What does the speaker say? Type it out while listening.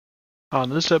On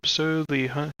this episode, the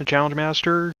Challenge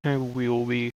Master, we will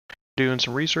be doing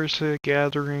some resource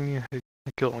gathering,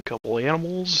 killing a couple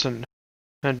animals, and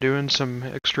doing some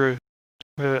extra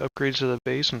upgrades to the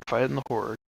base and fighting the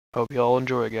Horde. Hope you all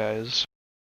enjoy, guys.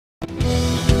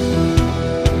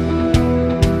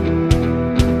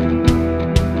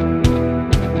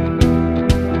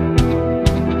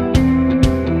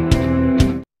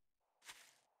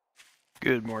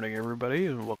 Good morning, everybody,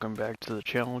 and welcome back to the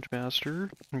Challenge Master.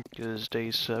 It is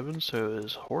day 7, so it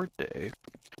is Horde Day.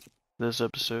 This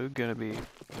episode gonna be,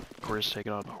 of course,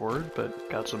 taking on the Horde, but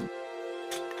got some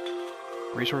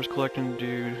resource collecting to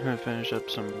do and finish up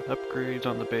some upgrades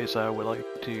on the base I would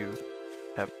like to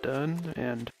have done.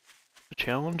 And the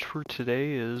challenge for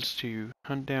today is to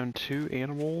hunt down 2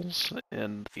 animals,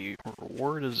 and the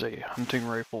reward is a hunting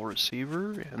rifle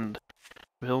receiver, and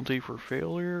the penalty for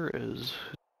failure is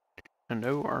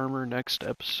no armor next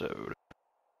episode.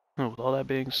 With all that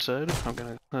being said, I'm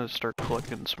gonna start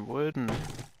collecting some wood and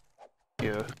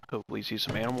hopefully see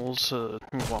some animals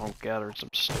while gathering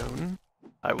some stone.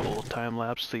 I will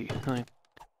time-lapse the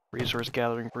resource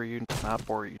gathering for you to not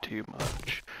bore you too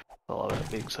much. With all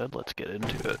that being said, let's get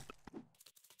into it.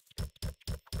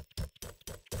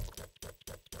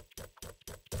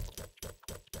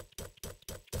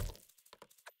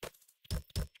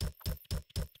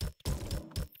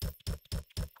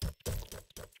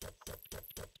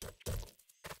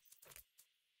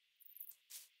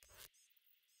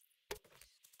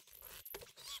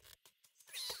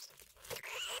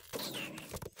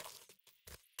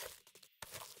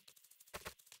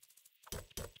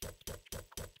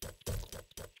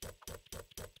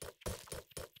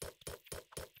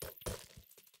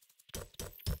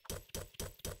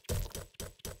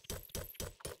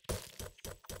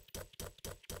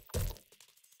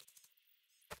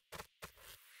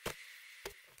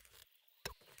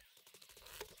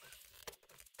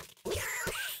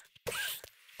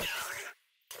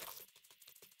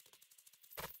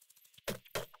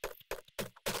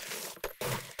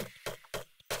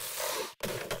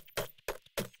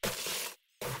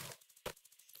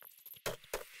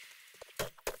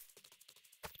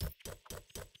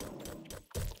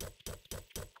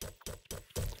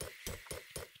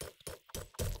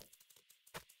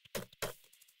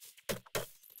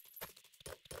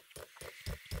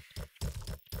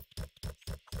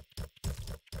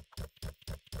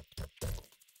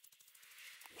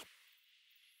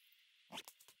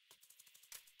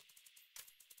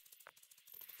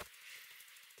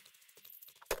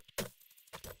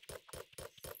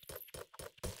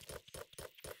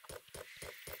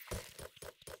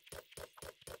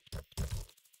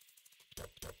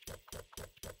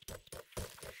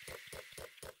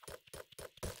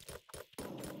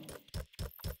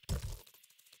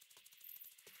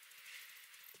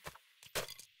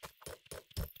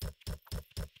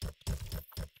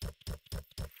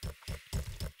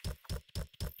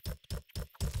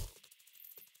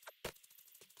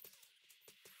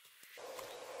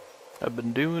 I've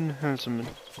been doing some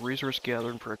resource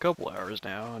gathering for a couple hours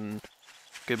now, and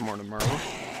good morning, Merle.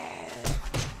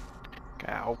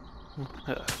 Ow.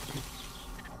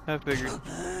 I figured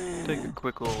take a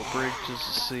quick little break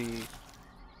just to see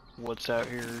what's out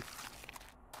here.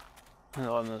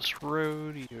 On this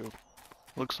road,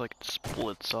 looks like it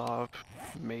splits off.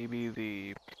 Maybe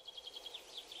the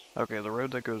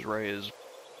road that goes right is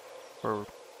or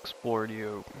explored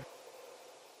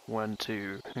went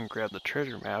to and grabbed the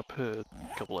treasure map a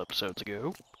couple episodes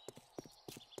ago.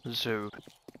 So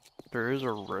there is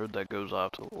a road that goes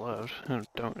off to the left. I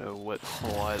don't know what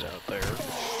lies out there.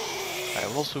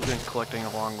 I've also been collecting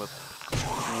along with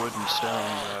wood and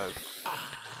stone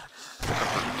yucca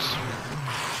fruits.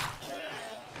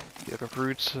 Yucca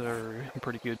fruits are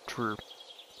pretty good for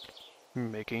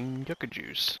making yucca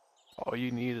juice. All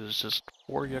you need is just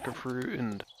 4 yucca fruit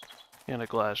and a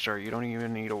glass jar. You don't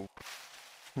even need a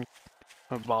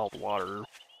bottled water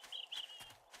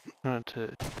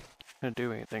to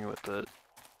do anything with it.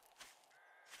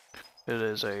 It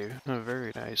is a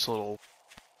very nice little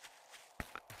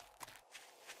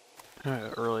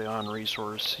early on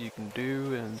resource you can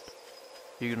do, and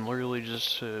you can literally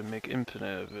just make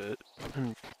infinite of it,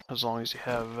 and as long as you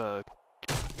have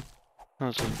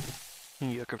some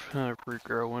yucca fruit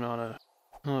growing on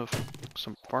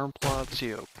some farm plots,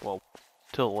 well,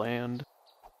 till land.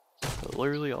 But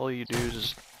literally all you do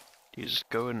is you just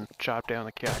go and chop down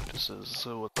the cactuses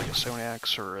with like a stone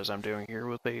axe, or as I'm doing here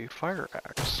with a fire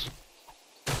axe.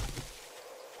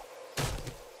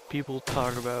 People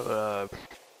talk about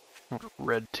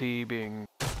red tea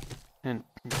and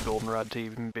goldenrod tea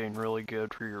being really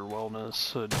good for your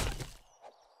wellness, and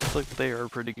like they are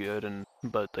pretty good,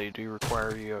 but they do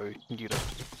require you to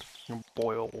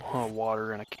boil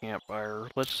water in a campfire.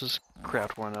 Let's just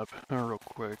craft one up real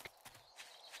quick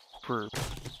for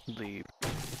the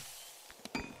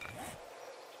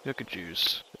yucca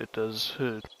juice. It does,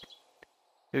 it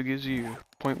gives you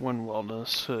 0.1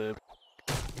 wellness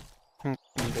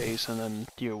base, and then,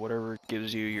 whatever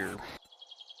gives you your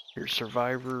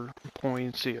survivor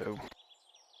points, so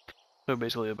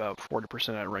basically about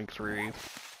 40% at rank 3.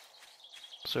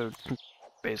 So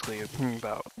basically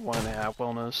about 1.5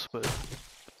 wellness, but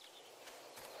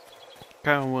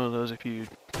kind of one of those if you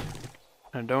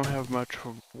don't have much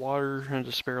water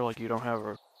to spare, like you don't have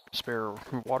a spare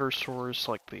water source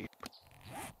like the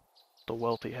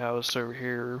wealthy house over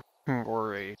here,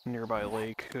 or a nearby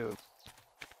lake,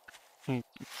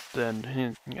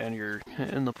 then and you're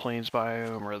in the plains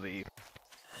biome or the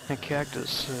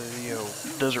cactus,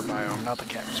 desert biome, not the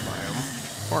cactus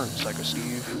biome, or in Psycho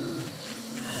Steve.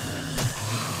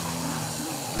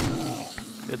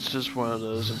 It's just one of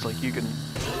those, it's like you can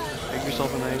make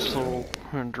yourself a nice little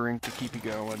drink to keep you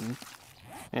going,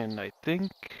 and I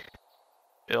think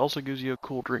it also gives you a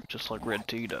cool drink just like red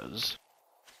tea does.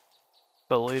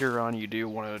 But later on you do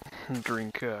want to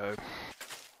drink red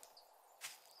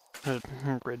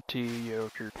tea,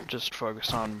 if you're just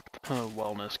focused on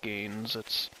wellness gains.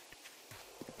 It's...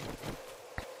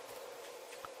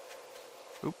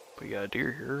 Oop, we got a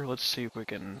deer here. Let's see if we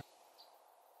can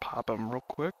pop him real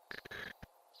quick.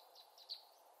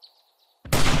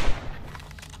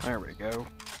 There we go.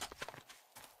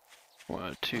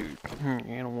 1, 2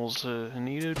 animals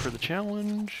needed for the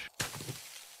challenge.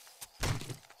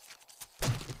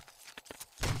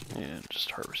 And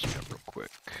just harvest you up real quick.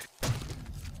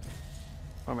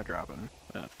 What am I dropping?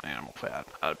 Animal fat,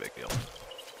 not a big deal.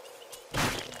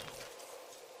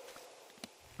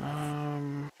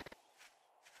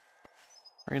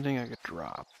 Anything I could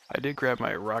drop. I did grab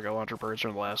my rocket launcher birds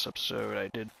from the last episode. I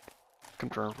did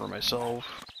confirm for myself.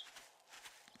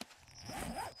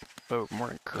 Oh,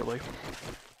 morning, Curly.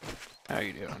 How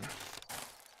you doing?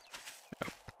 Oh,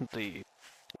 the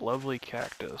lovely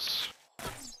cactus.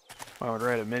 I would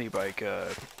ride a mini bike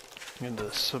in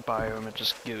this biome and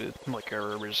just get it, like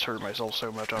I just hurt myself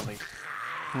so much on the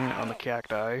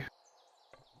cacti.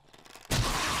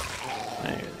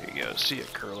 There you go. See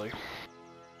it, Curly.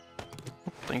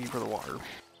 Thank you for the water.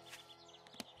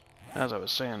 As I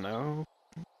was saying though,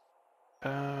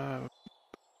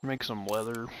 make some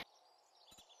leather.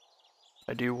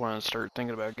 I do want to start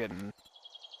thinking about getting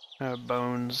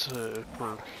bones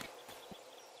for...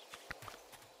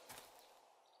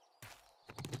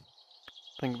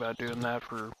 Think about doing that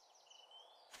for...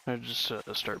 just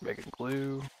start making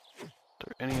glue. Are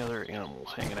there any other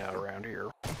animals hanging out around here?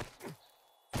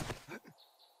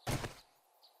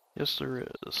 Yes, there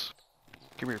is.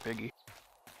 Come here, piggy.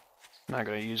 I'm not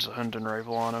gonna use the hunting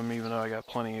rifle on him, even though I got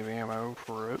plenty of ammo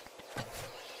for it.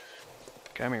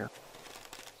 Come here.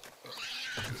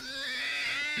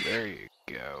 There you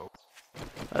go.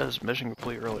 That is mission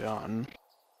complete early on.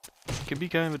 It can be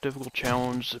kind of a difficult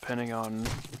challenge depending on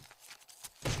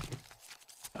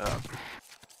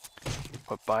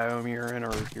what biome you're in,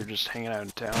 or if you're just hanging out in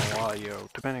town a lot,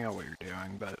 depending on what you're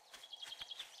doing, but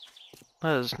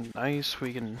that is nice.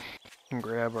 We can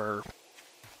grab our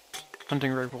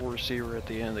hunting rifle receiver at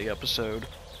the end of the episode.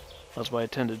 That's what I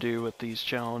tend to do with these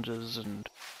challenges, and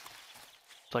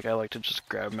it's like I like to just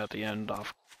grab them at the end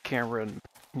off camera, and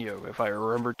if I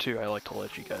remember to, I like to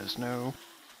let you guys know.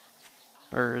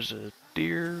 There's a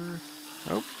deer.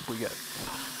 Oh, we got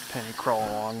Penny crawling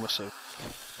along. Must have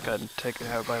gotten taken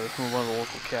out by one of the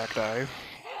local cacti.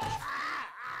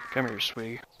 Come here,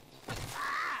 sweetie.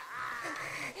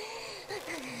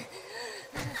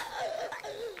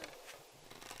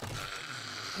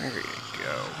 There you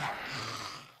go.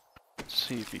 Let's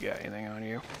see if you got anything on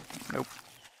you. Nope.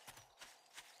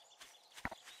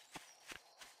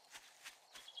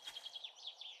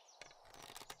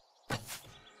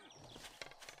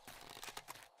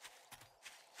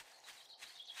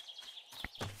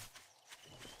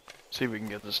 See if we can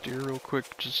get this deer real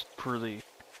quick, just for the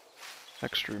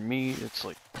extra meat. It's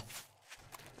like,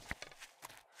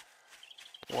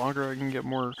 the longer I can get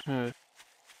more, the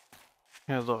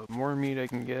more meat I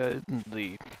can get,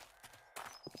 the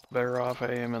better off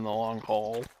I am in the long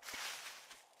haul.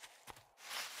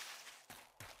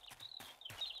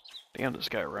 Damn, this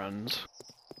guy runs.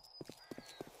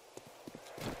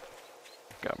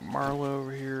 Got Marlowe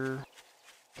over here.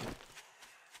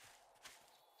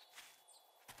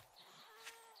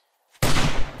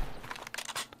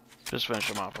 Just finish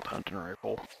him off with hunting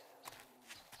rifle.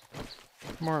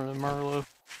 Morning, Marlowe.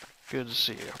 Good to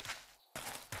see you.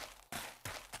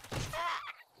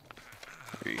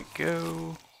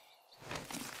 go.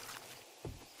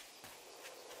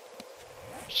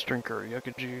 Just drink our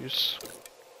yucca juice.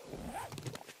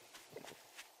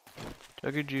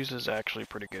 Yucca juice is actually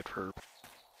pretty good for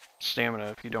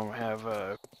stamina if you don't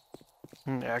have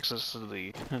access to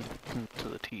the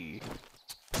tea.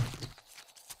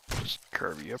 Just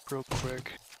carve you up real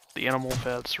quick. The animal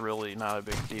fat's really not a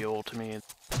big deal to me.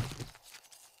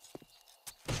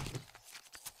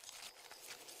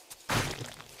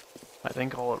 I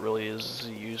think all it really is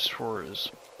used for is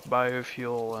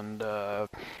biofuel and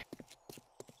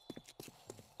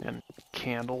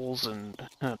candles and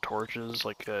torches.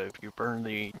 Like if you burn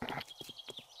the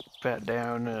fat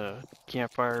down,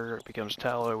 campfire, it becomes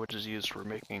tallow, which is used for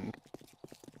making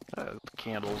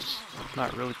candles.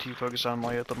 Not really too focused on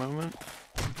light at the moment.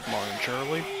 Come on,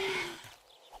 Charlie.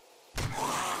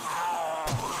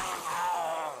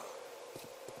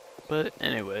 But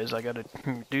anyways, I gotta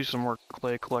do some more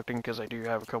clay collecting because I do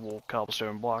have a couple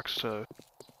cobblestone blocks to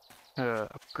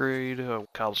upgrade,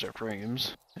 cobblestone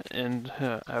frames, and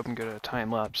I'm gonna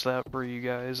time lapse that for you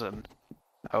guys, and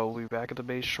I will be back at the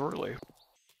base shortly.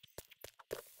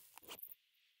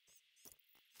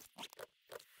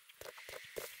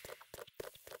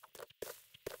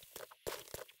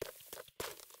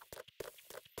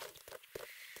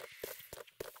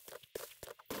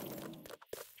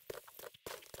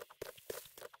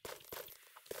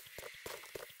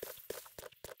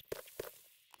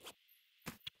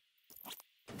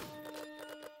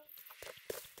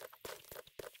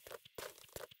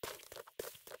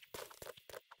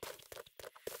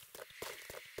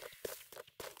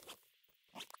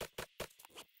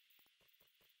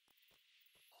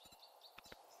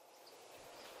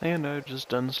 And I've just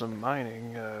done some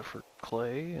mining for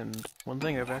clay, and one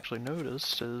thing I've actually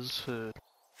noticed is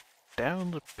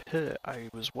down the pit I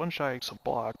was one-shotting some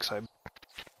blocks. I'm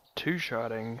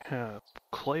two-shotting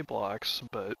clay blocks,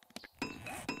 but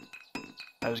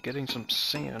I was getting some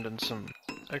sand and some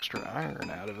extra iron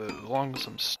out of it along with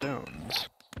some stones.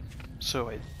 So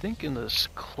I think in this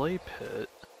clay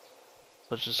pit,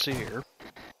 let's just see here.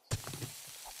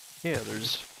 Yeah,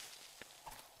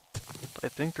 I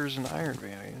think there's an iron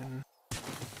vein,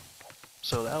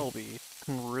 so that'll be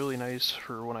really nice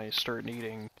for when I start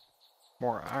needing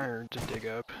more iron to dig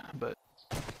up, but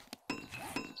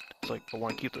it's like I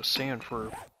want to keep the sand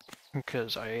for,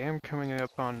 because I am coming up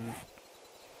on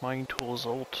Mine Tools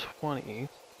level 20,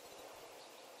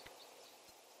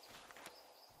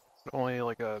 only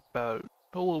like about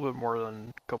a little bit more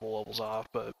than a couple levels off,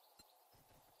 but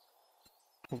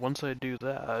once I do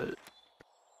that,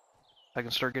 I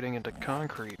can start getting into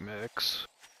concrete mix,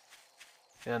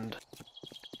 and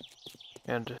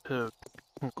the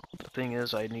thing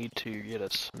is I need to get a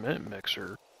cement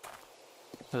mixer,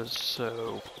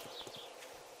 so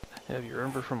if you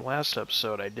remember from last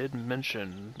episode, I did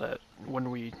mention that when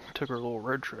we took our little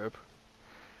road trip,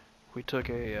 we took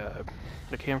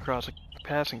came across a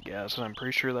passing gas, and I'm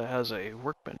pretty sure that has a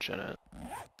workbench in it.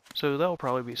 So that'll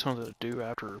probably be something to do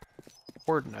after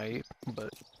Horde Night,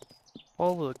 but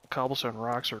while the cobblestone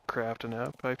rocks are crafting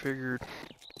up, I figured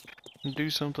do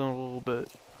something a little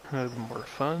bit more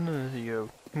fun,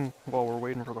 while we're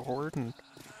waiting for the Horde, and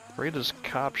raid this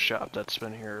cop shop that's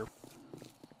been here.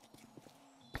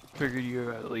 Figured you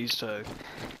at least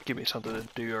give me something to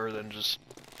do other than just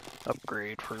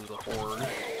upgrade for the Horde.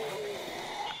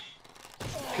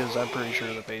 Because I'm pretty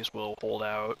sure the base will hold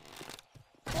out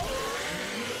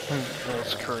in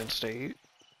its current state.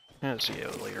 And see you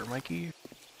later, Mikey.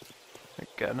 I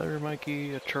got another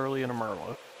Mikey, a Charlie, and a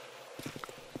Marla.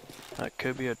 That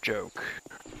could be a joke.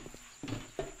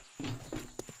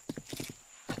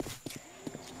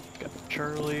 Got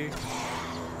Charlie.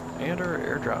 And our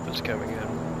airdrop is coming in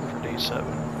for day 7.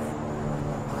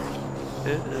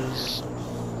 It is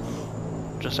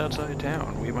just outside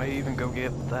town. We might even go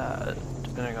get that,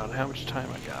 depending on how much time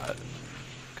I got.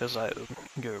 Because I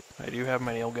do have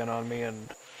my nail gun on me, and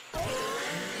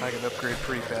I can upgrade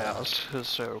pretty fast,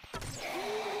 so...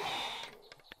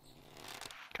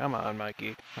 Come on,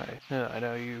 Mikey. I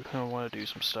know you want to do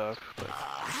some stuff, but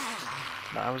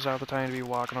now is not the time to be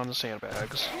walking on the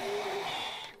sandbags.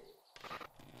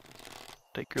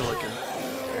 Take your licking.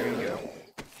 There you go.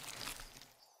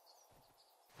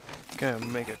 Gonna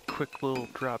make a quick little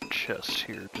drop chest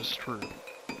here, just for...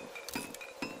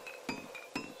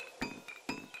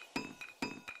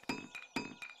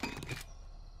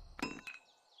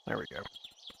 There we go.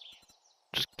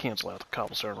 Just cancel out the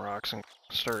cobblestone rocks and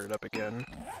start it up again.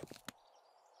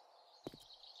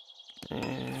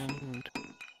 And...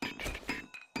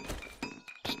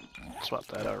 just swap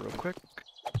that out real quick.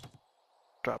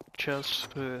 Drop chest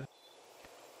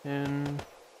in.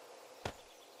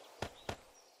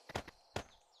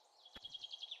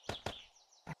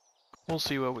 we'll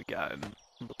see what we got in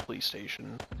the police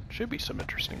station. Should be some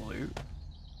interesting loot.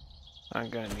 I'm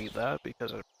gonna need that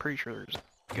because I'm pretty sure there's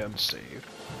guns saved.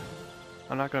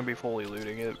 I'm not gonna be fully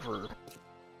looting it for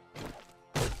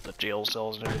like, the jail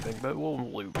cells and everything, but we'll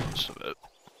loot most of it.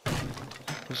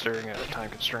 Considering time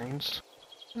constraints.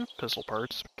 Pistol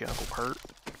parts, mechanical part.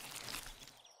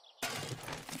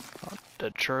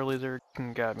 Dead Charlie there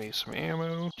got me some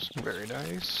ammo, very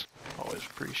nice. Always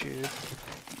appreciated.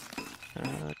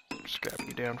 Scrap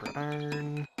you down for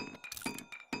iron.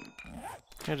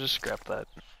 I just scrapped that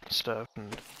stuff,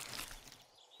 and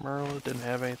Merle didn't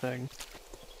have anything.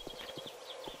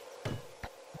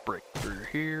 Break through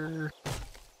here.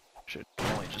 Should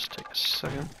only just take a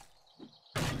second.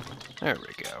 There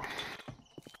we go.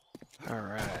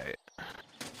 Alright.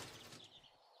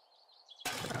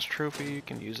 Brass trophy,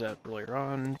 can use that later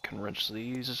on. Can wrench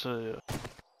these,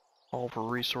 all for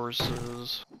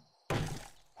resources.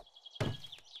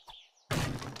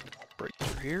 Break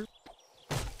through here.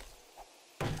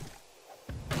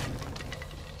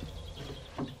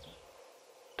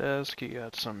 Desk, you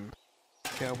got some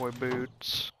cowboy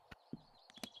boots.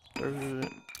 Oh,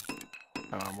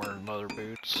 I'm wearing leather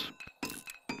boots.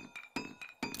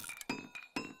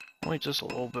 Only just a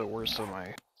little bit worse than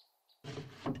my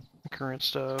current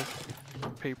stuff.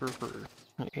 Paper for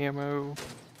ammo.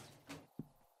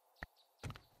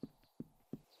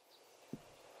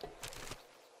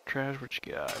 Trash, what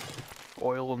you got?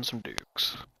 Oil and some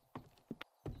dukes.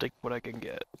 Take what I can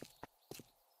get.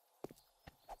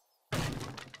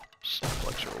 Just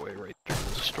flex our way right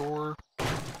through the store.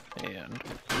 And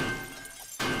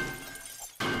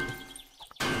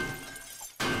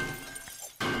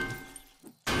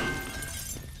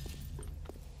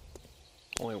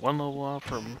only one level off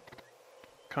from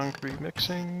concrete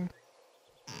mixing.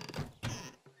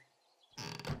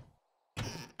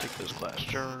 Take those glass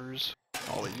jars,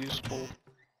 always useful.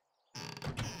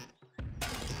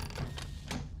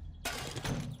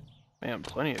 Man,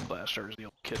 plenty of glass jars in the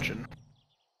old kitchen.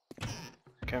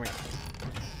 Come here.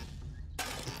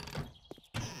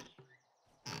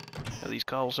 Now, these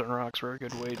cobblestone rocks are a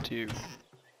good way to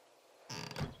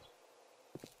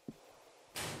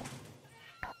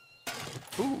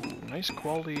ooh, nice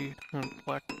quality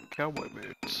black cowboy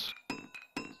boots.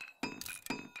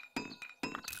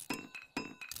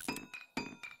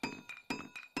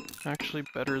 Actually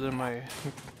better than my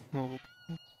little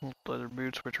leather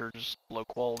boots, which are just low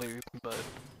quality, but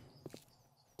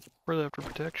we're there for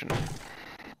protection.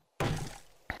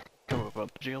 Come up on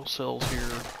the jail cells here.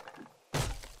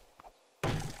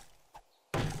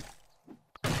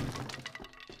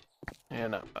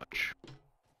 And not much.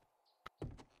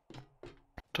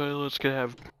 Toilets could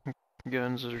have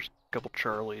guns, there's a couple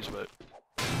Charlies, but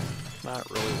not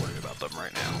really worried about them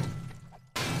right now.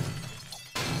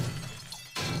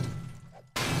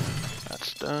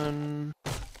 That's done.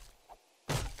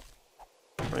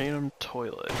 Random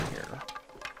toilet here.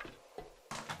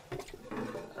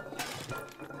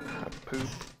 Poop.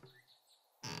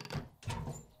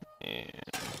 And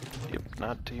yep,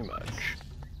 not too much.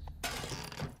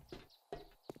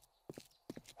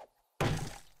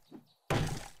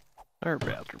 Our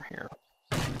bathroom here.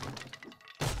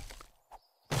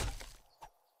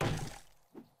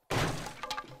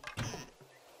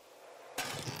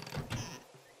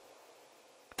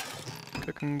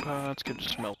 Cooking pots, could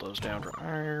just melt those down for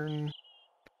iron.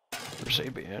 Or say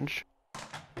bench.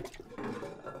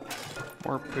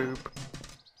 More poop.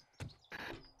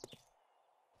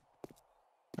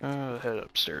 Head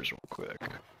upstairs real quick.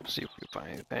 See if we can find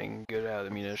anything good out of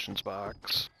the munitions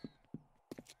box.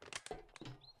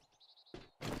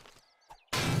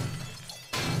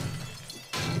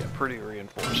 Yeah, pretty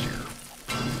reinforced here.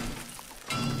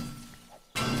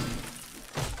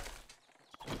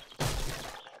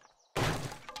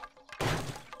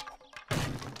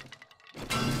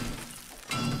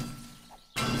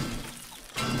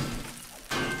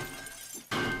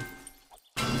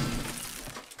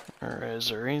 Alright, is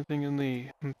there anything in the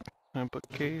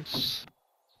bookcase?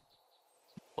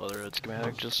 Leatherhead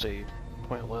schematic, just a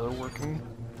point of leather working.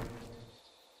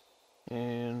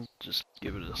 And just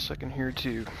give it a second here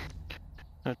to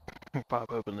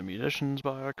pop open the munitions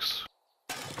box.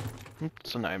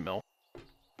 It's a 9mm.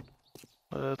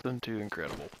 Nothing too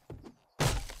incredible.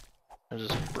 I'll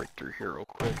just break through here real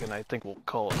quick, and I think we'll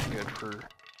call it good for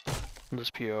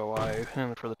this POI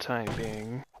and for the time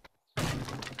being.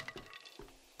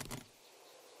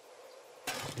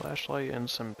 Flashlight and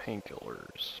some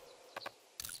painkillers.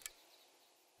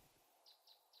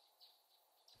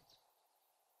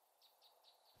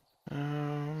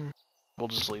 We'll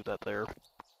just leave that there.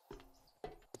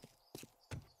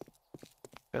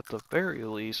 at the very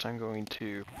least, I'm going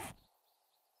to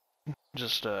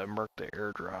just mark the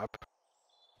airdrop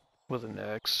with an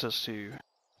X just to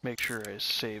make sure I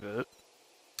save it.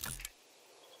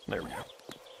 There we go.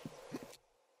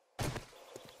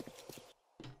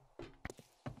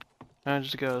 I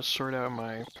just gotta sort out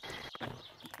my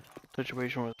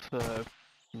situation with the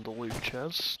loot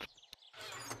chest.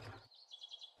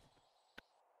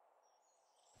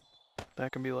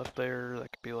 That can be left there,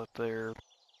 that can be left there.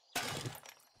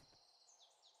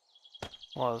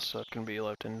 A lot of stuff can be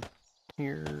left in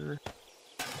here.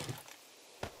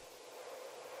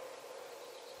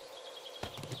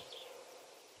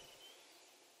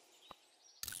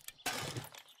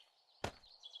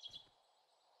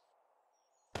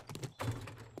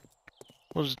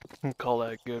 We'll just call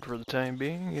that good for the time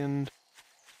being and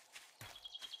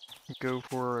go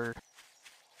for...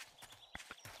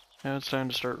 Now it's time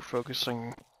to start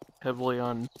focusing heavily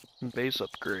on base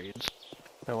upgrades.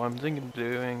 Now what I'm thinking of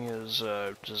doing is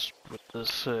just with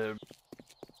this, I'm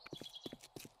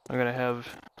gonna have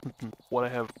what I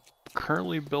have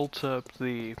currently built up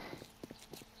be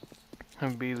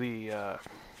the,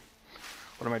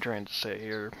 what am I trying to say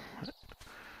here?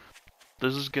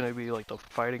 This is gonna be like the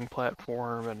fighting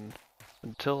platform, and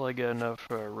until I get enough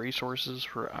resources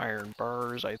for iron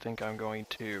bars, I think I'm going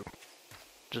to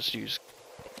just use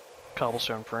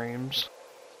cobblestone frames,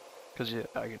 because yeah,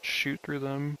 I could shoot through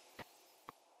them.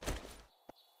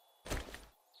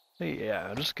 Yeah,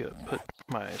 I'm just gonna put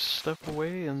my stuff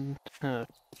away and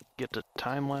get to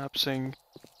time-lapsing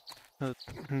the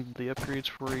upgrades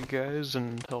for you guys,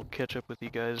 and I'll catch up with you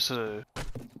guys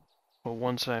well,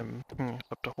 once I'm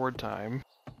up to horde time.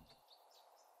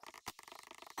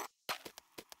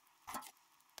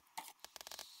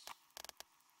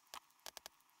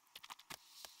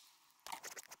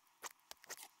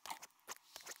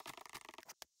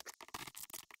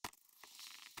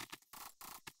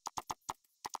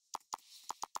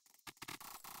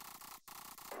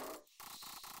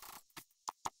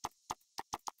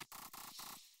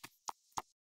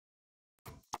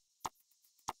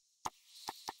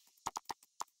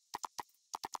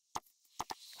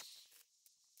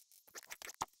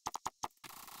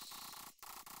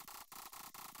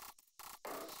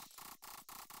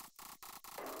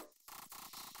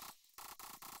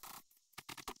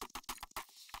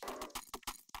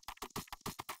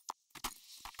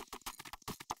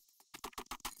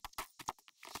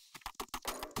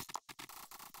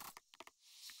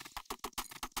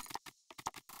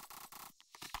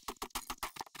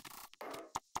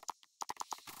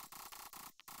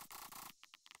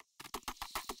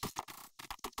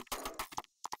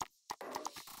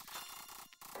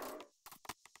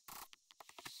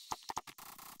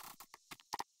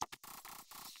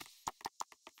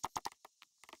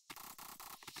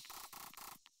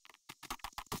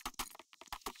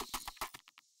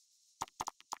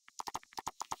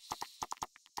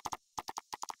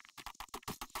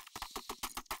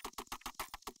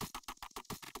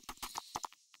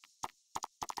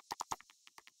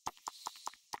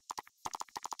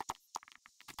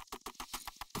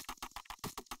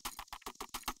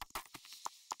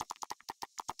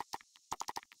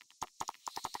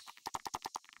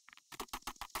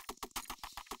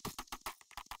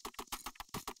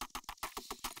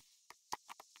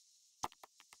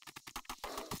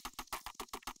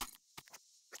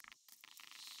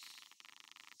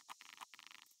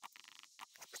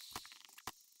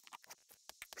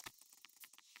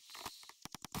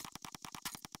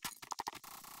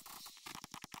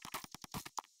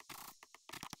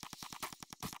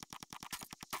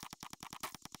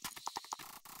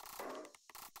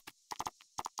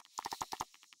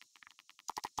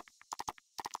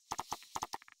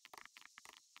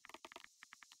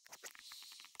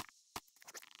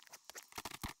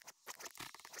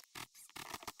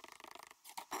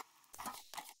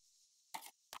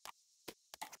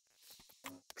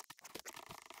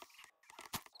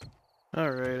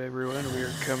 Alright everyone, we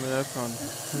are coming up on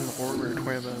the horde. We're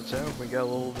 20 minutes out. We got a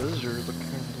little visitor looking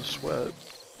to sweat.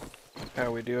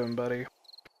 How we doing, buddy?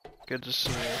 Good to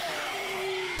see you.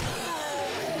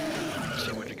 Let's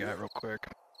see what you got real quick.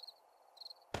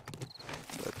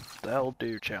 But that'll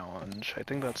do challenge. I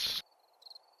think that's...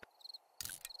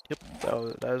 Yep,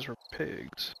 that is for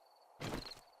pigs.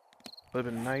 Would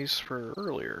have been nice for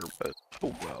earlier, but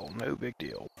oh well, no big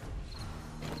deal.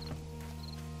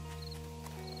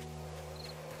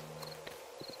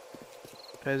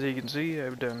 As you can see,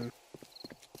 I've gotten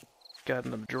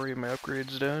the majority of my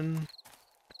upgrades done.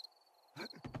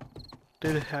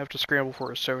 Did have to scramble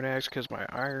for a stone axe because my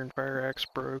iron fire axe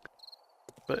broke,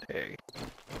 but hey.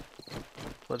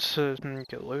 Let's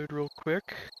get loaded real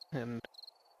quick, and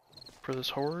for this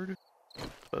horde.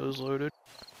 Bows loaded.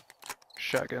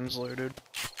 Shotguns loaded.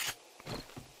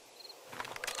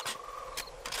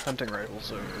 Hunting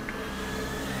rifles loaded.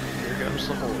 Here comes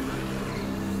the horde.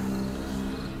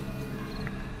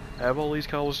 I have all these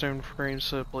cobblestone frames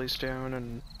to place down,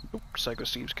 and Psycho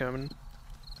Steve's coming.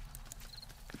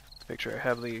 Make sure I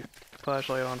have the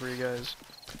flashlight on for you guys,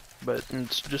 but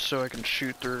it's just so I can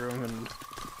shoot through them, and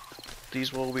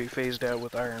these will be phased out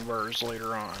with iron bars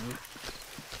later on.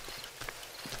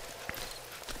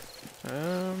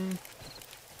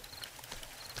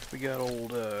 We got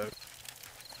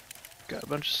got a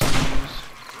bunch of Steves.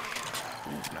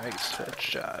 Ooh, nice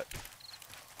headshot.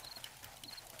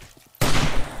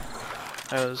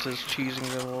 I was just cheesing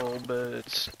them a little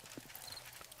bit.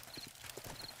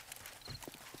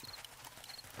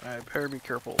 I better be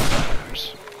careful with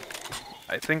ladders.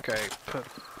 I think I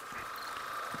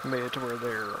made it to where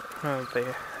they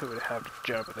would have to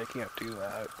jump, but they can't do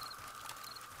that.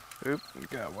 Oop, we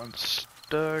got one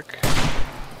stuck.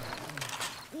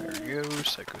 There we go,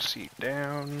 Psycho seat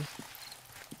down.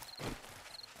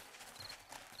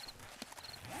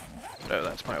 Oh,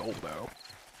 that's my old bow.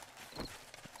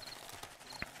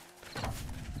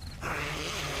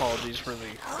 Apologies for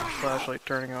the flashlight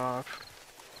turning off.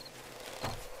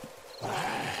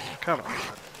 Come on.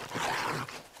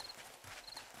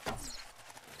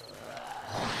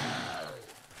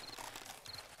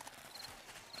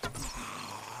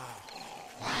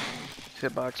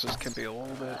 Hitboxes can be a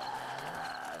little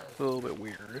bit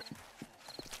weird.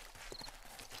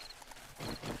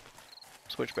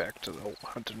 Switch back to the old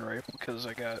hunting rifle because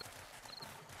I got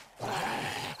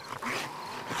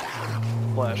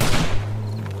flashlight.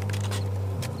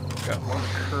 Got one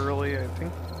curly, I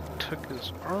think took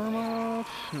his arm off.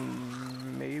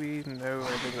 Maybe, no,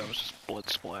 I think that was just blood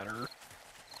splatter.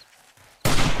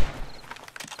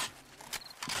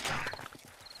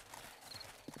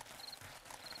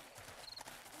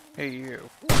 Hey you.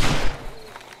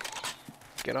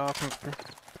 Get off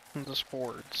from the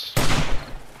sports.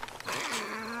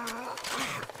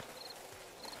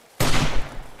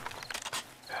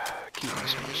 Keep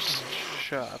missing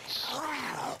shots.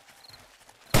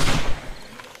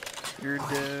 You're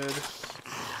dead.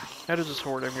 How does this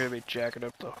horde? I'm gonna be jacking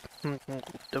up the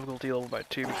difficulty level by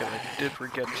 2 because I did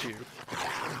forget to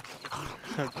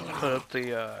put up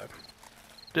the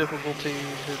difficulty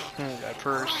at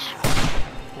first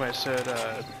when I said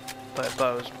I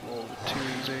thought it was a little bit too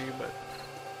easy, but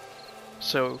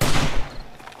so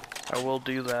I will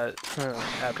do that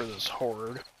after this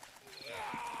horde.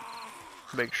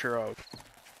 Make sure I'll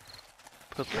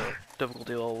put the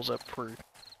difficulty levels up for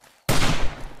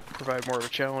provide more of a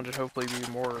challenge and hopefully be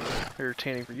more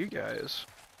entertaining for you guys.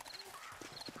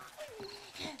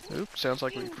 Oops, sounds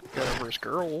like we've got our first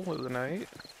girl of the night.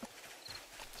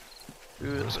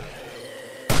 Who is it?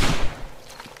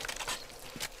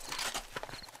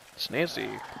 It's Nancy.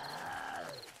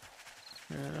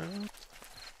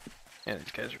 Yeah,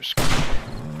 these guys are screwed.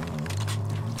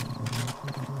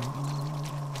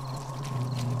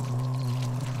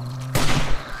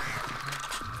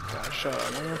 Got a shot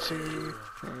at Nancy,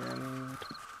 and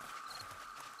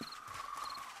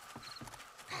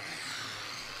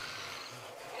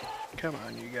come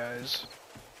on, you guys.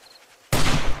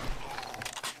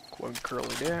 One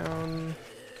curly down.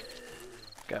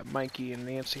 Got Mikey and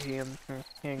Nancy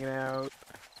hanging out.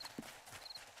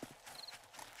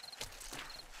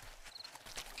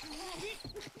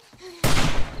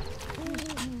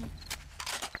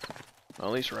 Well,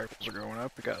 at least rifles are going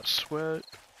up. We got a sweat.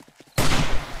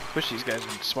 Wish these guys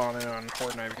would spawn in on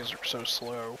Horde Night because they're so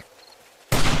slow.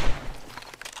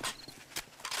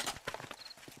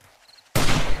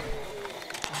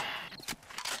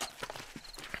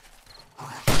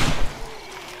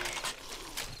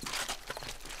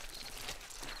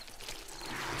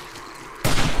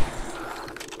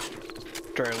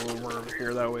 Try a little more over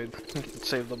here, that way we can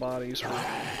save the bodies for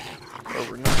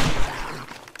overnight.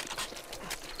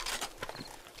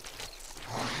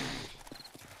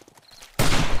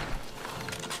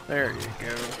 There you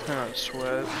go.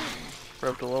 Sweat. We're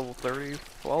up to level 30.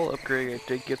 While upgrading, I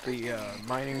did get the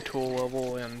mining tool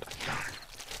level and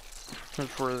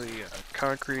for the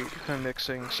concrete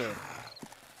mixing, so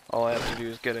all I have to do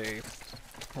is get a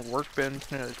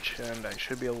workbench, and I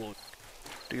should be able to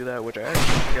do that, which I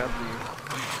actually got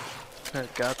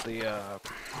the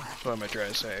what am I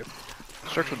trying to say?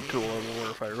 Structured tool level,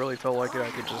 where if I really felt like it,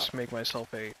 I could just make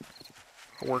myself a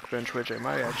workbench, which I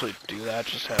might actually do that,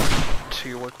 just have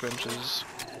 2 workbenches.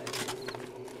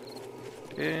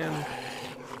 And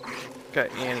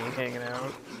got Annie hanging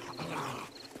out.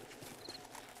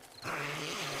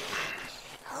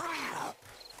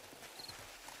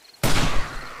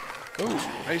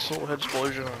 Oh, nice little head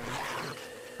explosion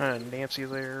on Nancy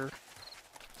there.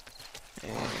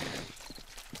 And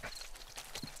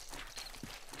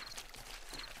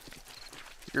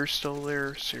you're still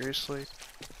there? Seriously?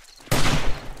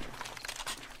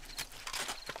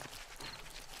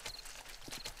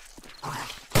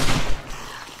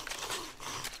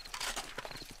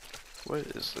 What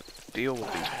is the deal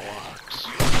with these blocks?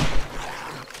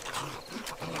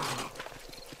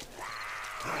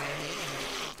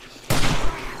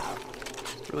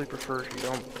 Really prefer if you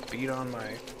don't beat on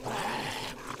my...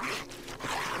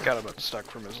 Got him unstuck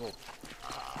from his little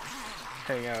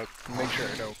hangout. Make sure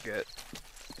I don't get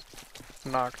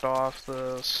knocked off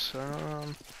this.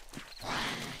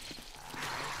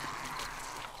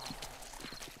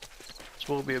 This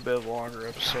will be a bit longer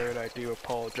episode. I do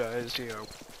apologize. You know,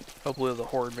 hopefully the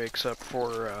horde makes up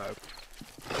for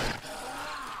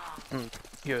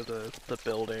you know, the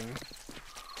building.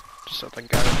 Just something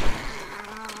gotta be.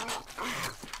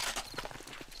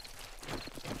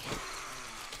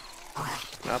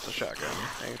 Not the shotgun.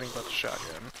 Anything but the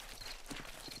shotgun.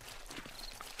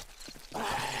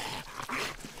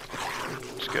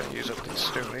 Just gonna use up these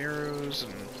stone arrows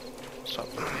and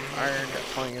something. Iron, got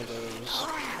plenty of those.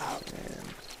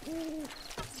 And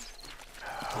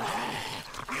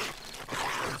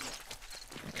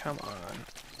come on.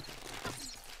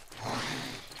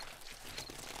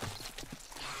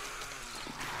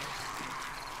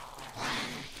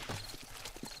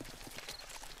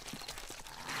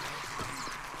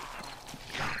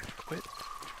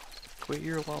 Quit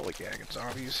your lollygagging,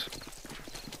 zombies.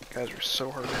 You guys are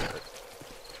so hard to hit.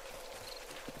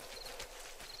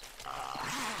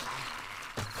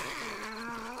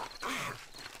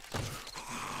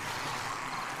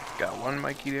 Got one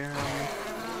Mikey down.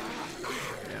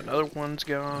 And another one's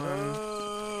gone.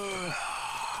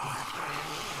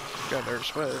 Got their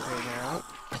sweat hanging out.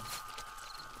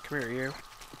 Come here, you.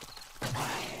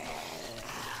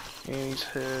 And he's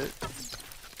hit.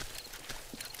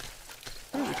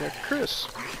 Oh, we got Chris.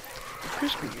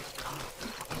 Crispy.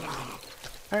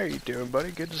 How are you doing,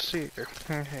 buddy? Good to see you.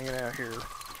 Hanging out here.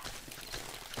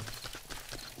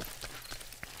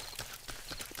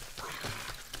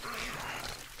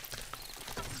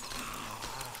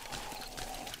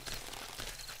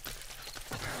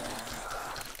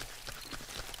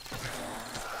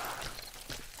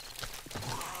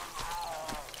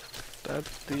 That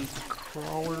the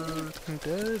crawler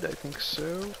dead? I think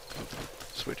so.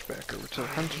 Switch back over to the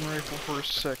hunting rifle for a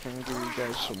second, give you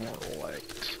guys some more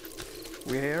light.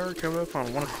 We are coming up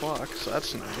on 1 o'clock, so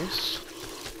that's nice.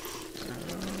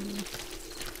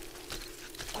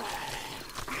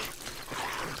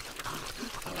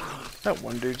 That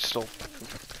one dude's still...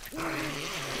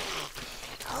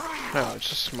 No, it's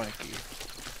just Mikey.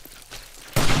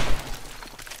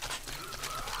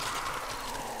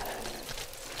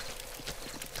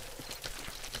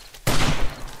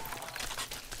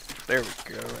 There we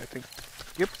go, I think.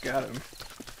 Yep, got him.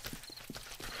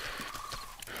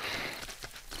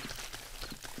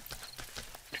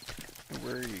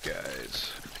 Where are you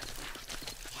guys?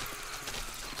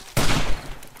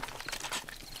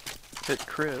 Hit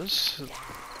Chris.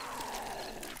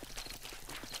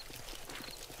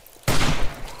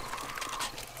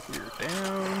 You're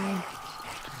down.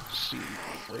 See you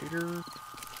later.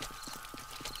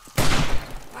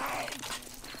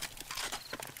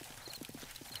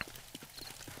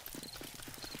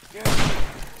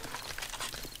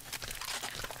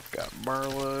 Got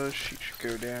Marla, she should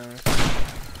go down.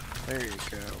 There you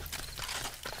go.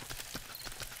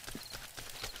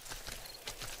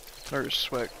 There's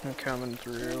sweat coming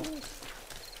through.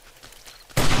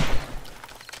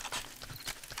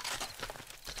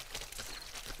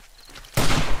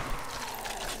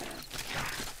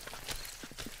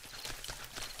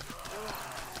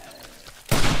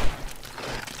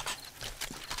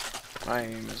 My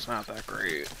aim is not that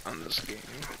great on this game.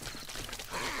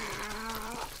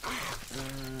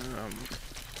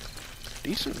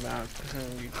 Decent amount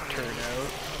you turned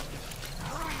out.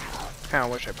 Kinda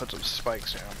wish I put some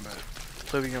spikes down, but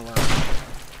living alone.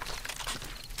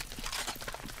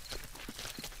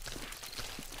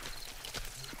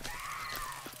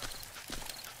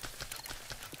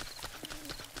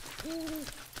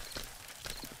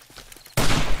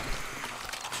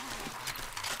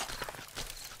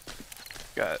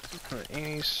 Got the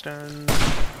Annie stun.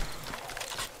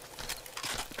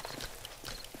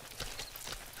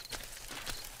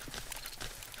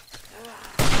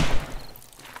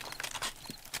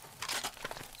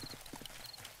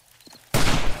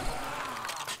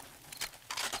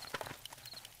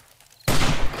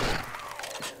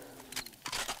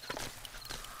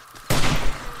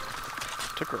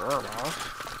 Took her arm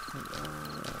off.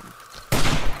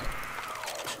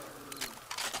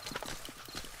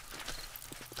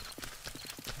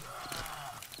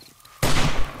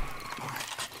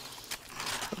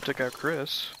 Took out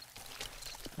Chris.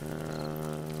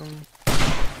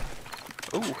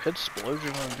 Oh, head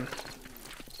explosion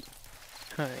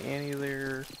on Annie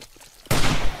there.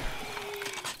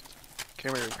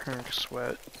 Come here, Pink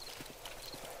Sweat.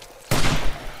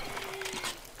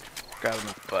 Got him in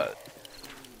the butt.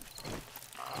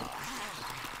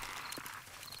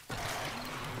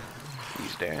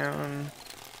 He's down.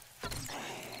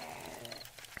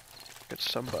 Get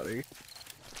somebody.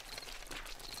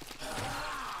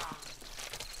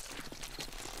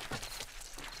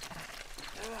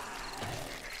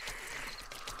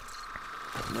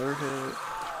 Another hit.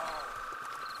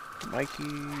 Mikey,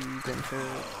 you've been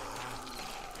hit.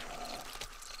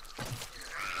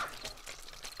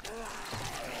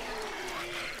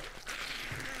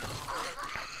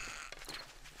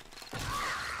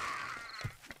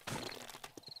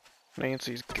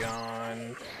 Nancy's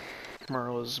gone.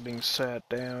 Marla's being sat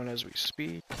down as we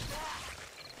speak.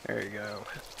 There you go.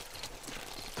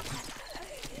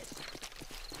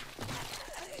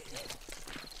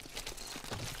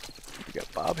 You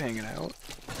got Bob hanging out.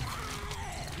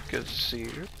 Good to see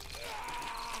you.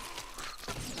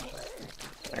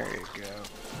 There you go.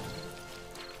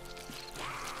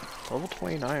 Level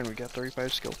 29, we got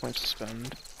 35 skill points to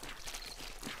spend.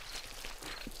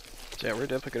 So yeah, we're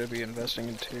definitely going to be investing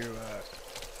into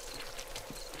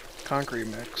concrete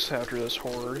mix after this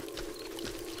horde.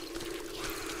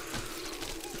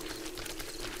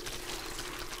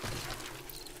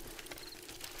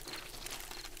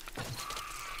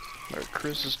 Alright,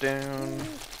 Chris is down.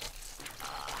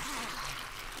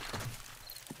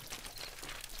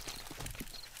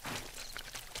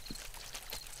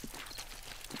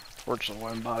 Fortunately,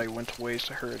 one body went to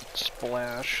waste. I heard it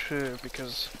splash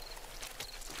because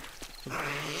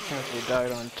he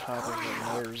died on top of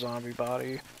another zombie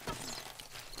body.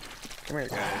 Come here,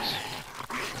 guys.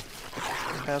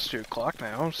 Past 2 o'clock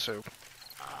now, so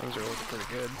things are looking pretty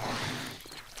good.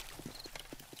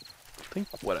 I think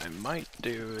what I might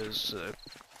do is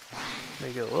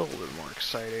make it a little bit more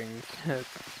exciting.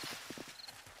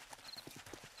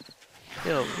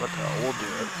 Yeah, what the hell, we'll do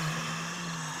it.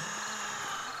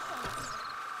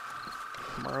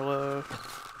 Marla.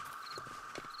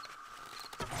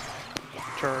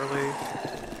 Charlie.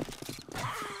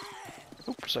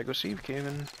 Oop, Psycho Steve came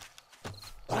in.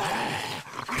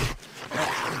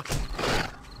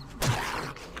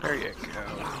 There you go.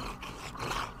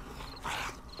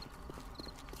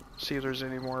 See if there's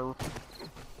any more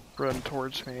run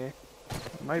towards me.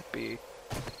 Might be.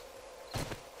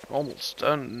 Almost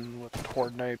done with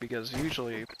Horde Night because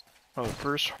usually the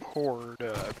first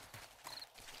Horde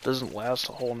doesn't last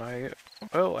the whole night.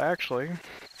 Well, actually.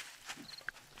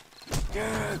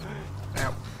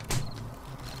 Ow.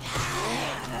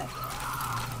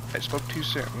 I spoke too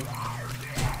soon.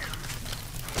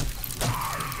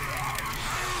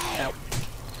 Ow.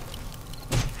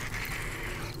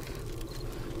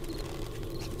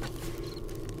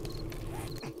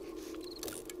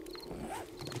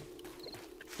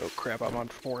 Oh crap, I'm on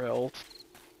 4 health.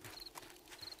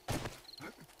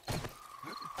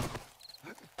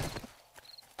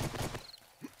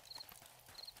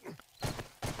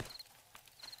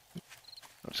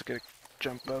 I'm just gonna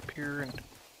jump up here and...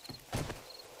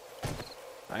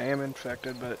 I am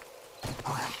infected, but...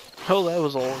 Oh, that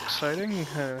was all exciting.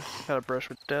 Got a brush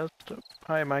with death.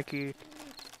 Hi, Mikey.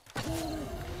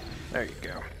 There you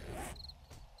go.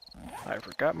 I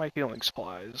forgot my healing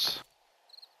supplies.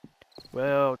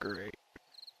 Well, great.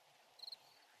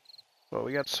 Well,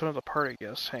 we got some of the party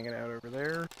guests hanging out over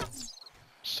there.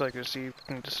 Psycho Steve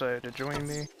decided to join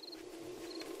me.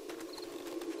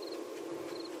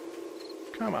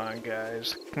 Come on,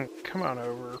 guys. Come on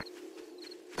over.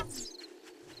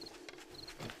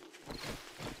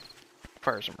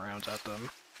 Fire some rounds at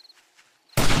them.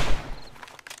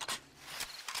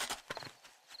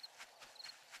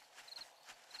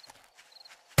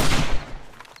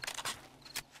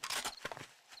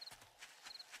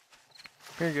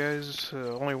 Hey guys,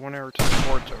 only 1 hour till the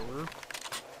board's over.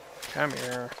 Come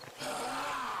here.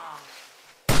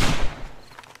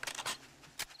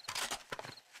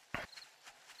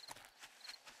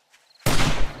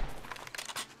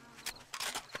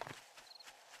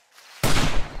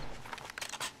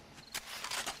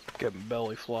 Getting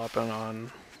belly flopping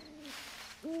on.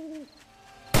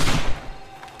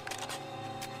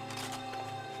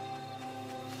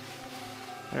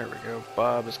 There we go.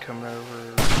 Bob is coming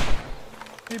over.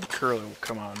 Maybe Curly will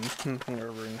come on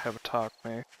over and have a talk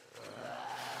with me.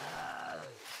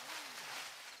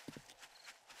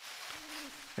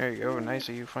 There you go, nice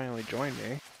that you finally joined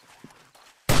me.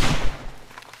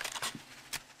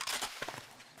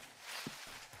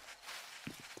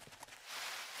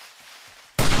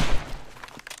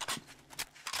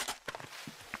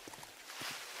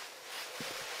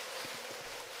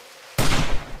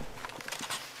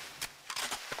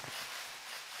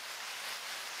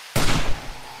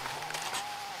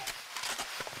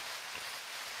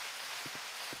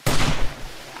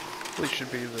 This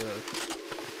should be the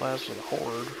last of the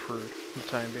horde for the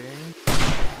time being.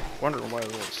 Wondering why the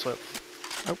little slip.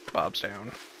 Oh, Bob's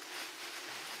down.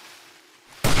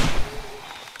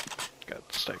 Got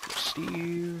the stack of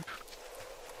Steve.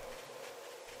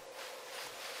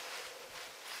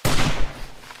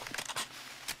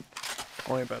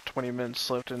 Only about 20 minutes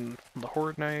left in the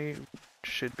horde night.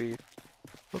 Should be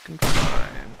looking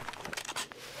fine.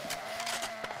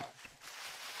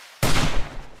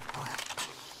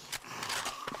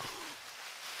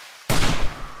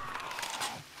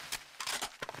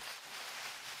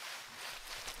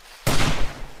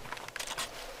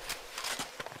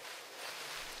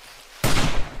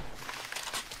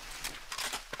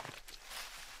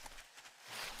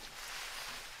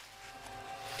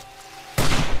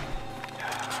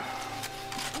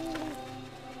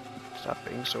 Stop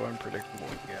being so unpredictable,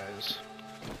 you guys.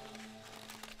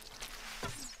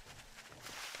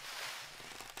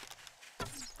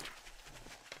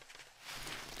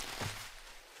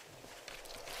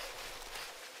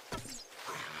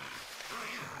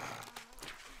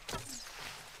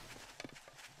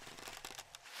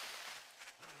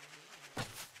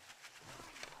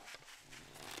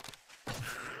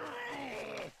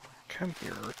 Come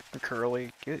here,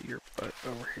 Curly. Get your butt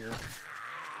over here.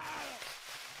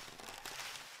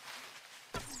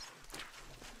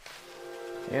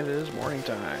 And it is morning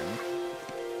time.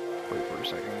 Wait for a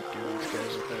second, give these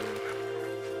guys a bit.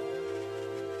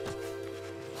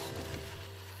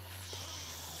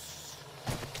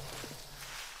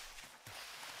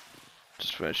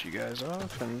 Just finish you guys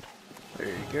off, and there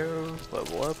you go.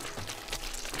 Level up.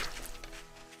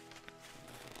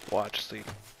 Watch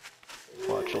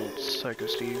old Psycho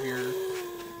Steve here.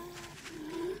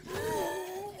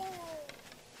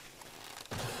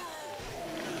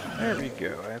 There we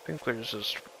go. I think there's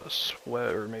just a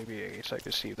sweat or maybe a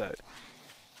Psycho Steve that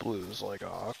blew his leg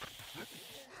off.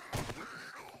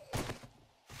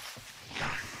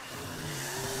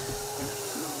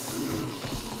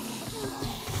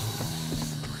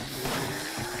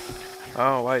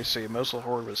 Oh, I see. Most of the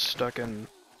horde was stuck in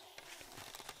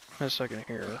here.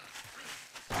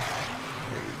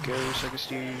 There you go, Psycho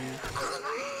Steve.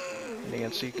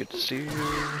 Nancy, good to see you.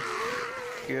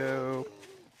 Go.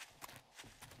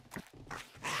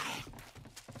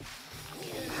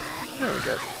 There we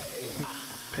go.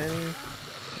 Penny.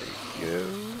 There you go.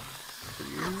 For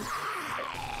you.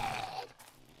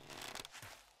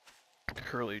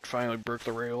 Curly finally broke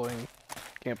the railing.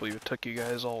 Can't believe it took you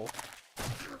guys all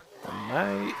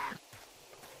night.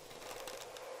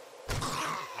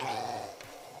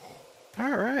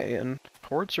 Alright, and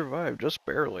Horde survived, just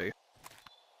barely.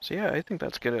 So yeah, I think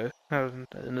that's gonna end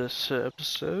this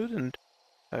episode, and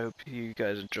I hope you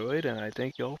guys enjoyed, and I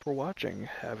thank you all for watching.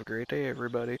 Have a great day,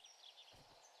 everybody.